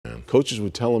coaches were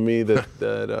telling me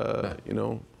that you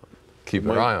know, keep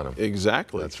an eye on him.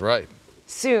 Exactly. That's right.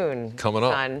 Soon, coming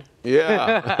up. son.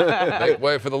 Yeah. Make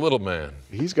way for the little man.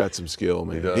 He's got some skill,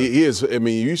 man. He does. He is. I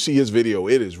mean, you see his video.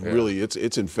 It is really.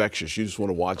 It's infectious. You just want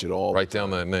to watch it all. Write down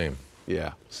that name.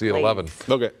 Yeah. See you at 11.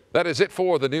 Okay. That is it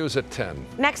for the news at 10.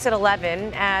 Next at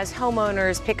 11, as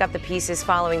homeowners pick up the pieces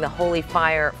following the Holy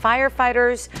Fire,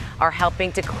 firefighters are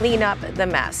helping to clean up the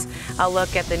mess. A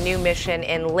look at the new mission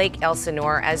in Lake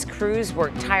Elsinore as crews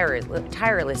work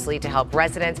tirelessly to help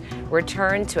residents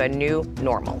return to a new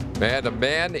normal. And a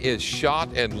man is shot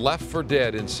and left for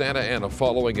dead in Santa Ana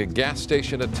following a gas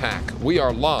station attack. We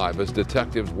are live as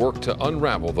detectives work to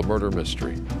unravel the murder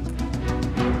mystery.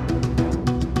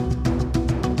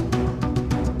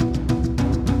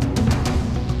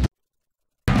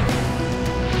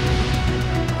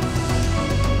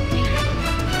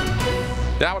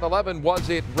 Now at 11, was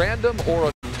it random or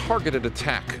a targeted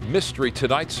attack? Mystery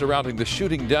tonight surrounding the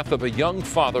shooting death of a young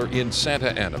father in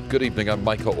Santa Ana. Good evening, I'm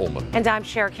Micah Ohlman. And I'm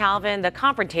Cher Calvin. The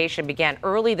confrontation began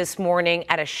early this morning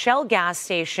at a Shell gas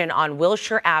station on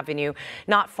Wilshire Avenue,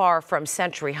 not far from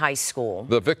Century High School.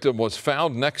 The victim was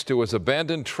found next to his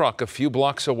abandoned truck a few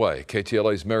blocks away.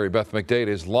 KTLA's Mary Beth McDade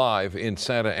is live in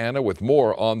Santa Ana with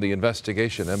more on the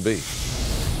investigation. MB.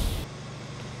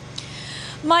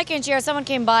 Mike and Cher, someone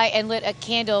came by and lit a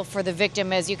candle for the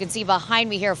victim, as you can see behind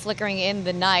me here, flickering in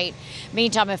the night.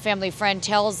 Meantime, a family friend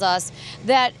tells us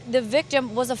that the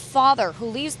victim was a father who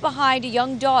leaves behind a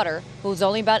young daughter who's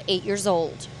only about 8 years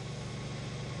old.